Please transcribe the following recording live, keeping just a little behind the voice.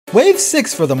Wave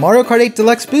 6 for the Mario Kart 8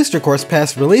 Deluxe Booster Course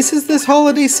Pass releases this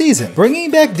holiday season, bringing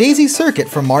back Daisy Circuit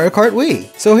from Mario Kart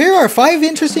Wii. So here are 5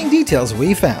 interesting details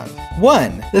we found.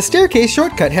 1. The staircase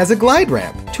shortcut has a glide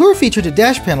ramp. Tour featured a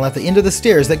dash panel at the end of the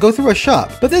stairs that go through a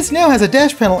shop, but this now has a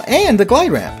dash panel and the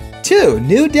glide ramp. 2.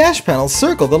 New dash panels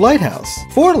circle the lighthouse.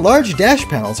 4 large dash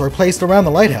panels are placed around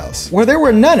the lighthouse, where there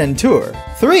were none in Tour.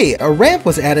 3. A ramp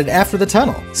was added after the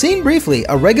tunnel. Seen briefly,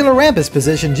 a regular ramp is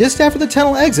positioned just after the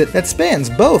tunnel exit that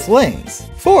spans both lanes.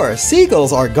 4.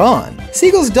 Seagulls are gone.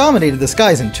 Seagulls dominated the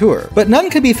skies in Tour, but none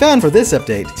could be found for this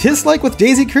update, just like with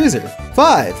Daisy Cruiser.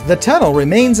 5. The tunnel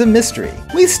remains a mystery.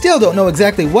 We still don't know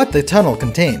exactly what the tunnel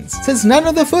contains, since none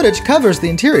of the footage covers the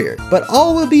interior, but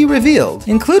all will be revealed,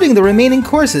 including the remaining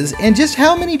courses and just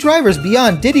how many drivers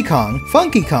beyond Diddy Kong,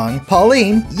 Funky Kong,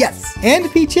 Pauline, yes,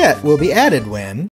 and Peachette will be added when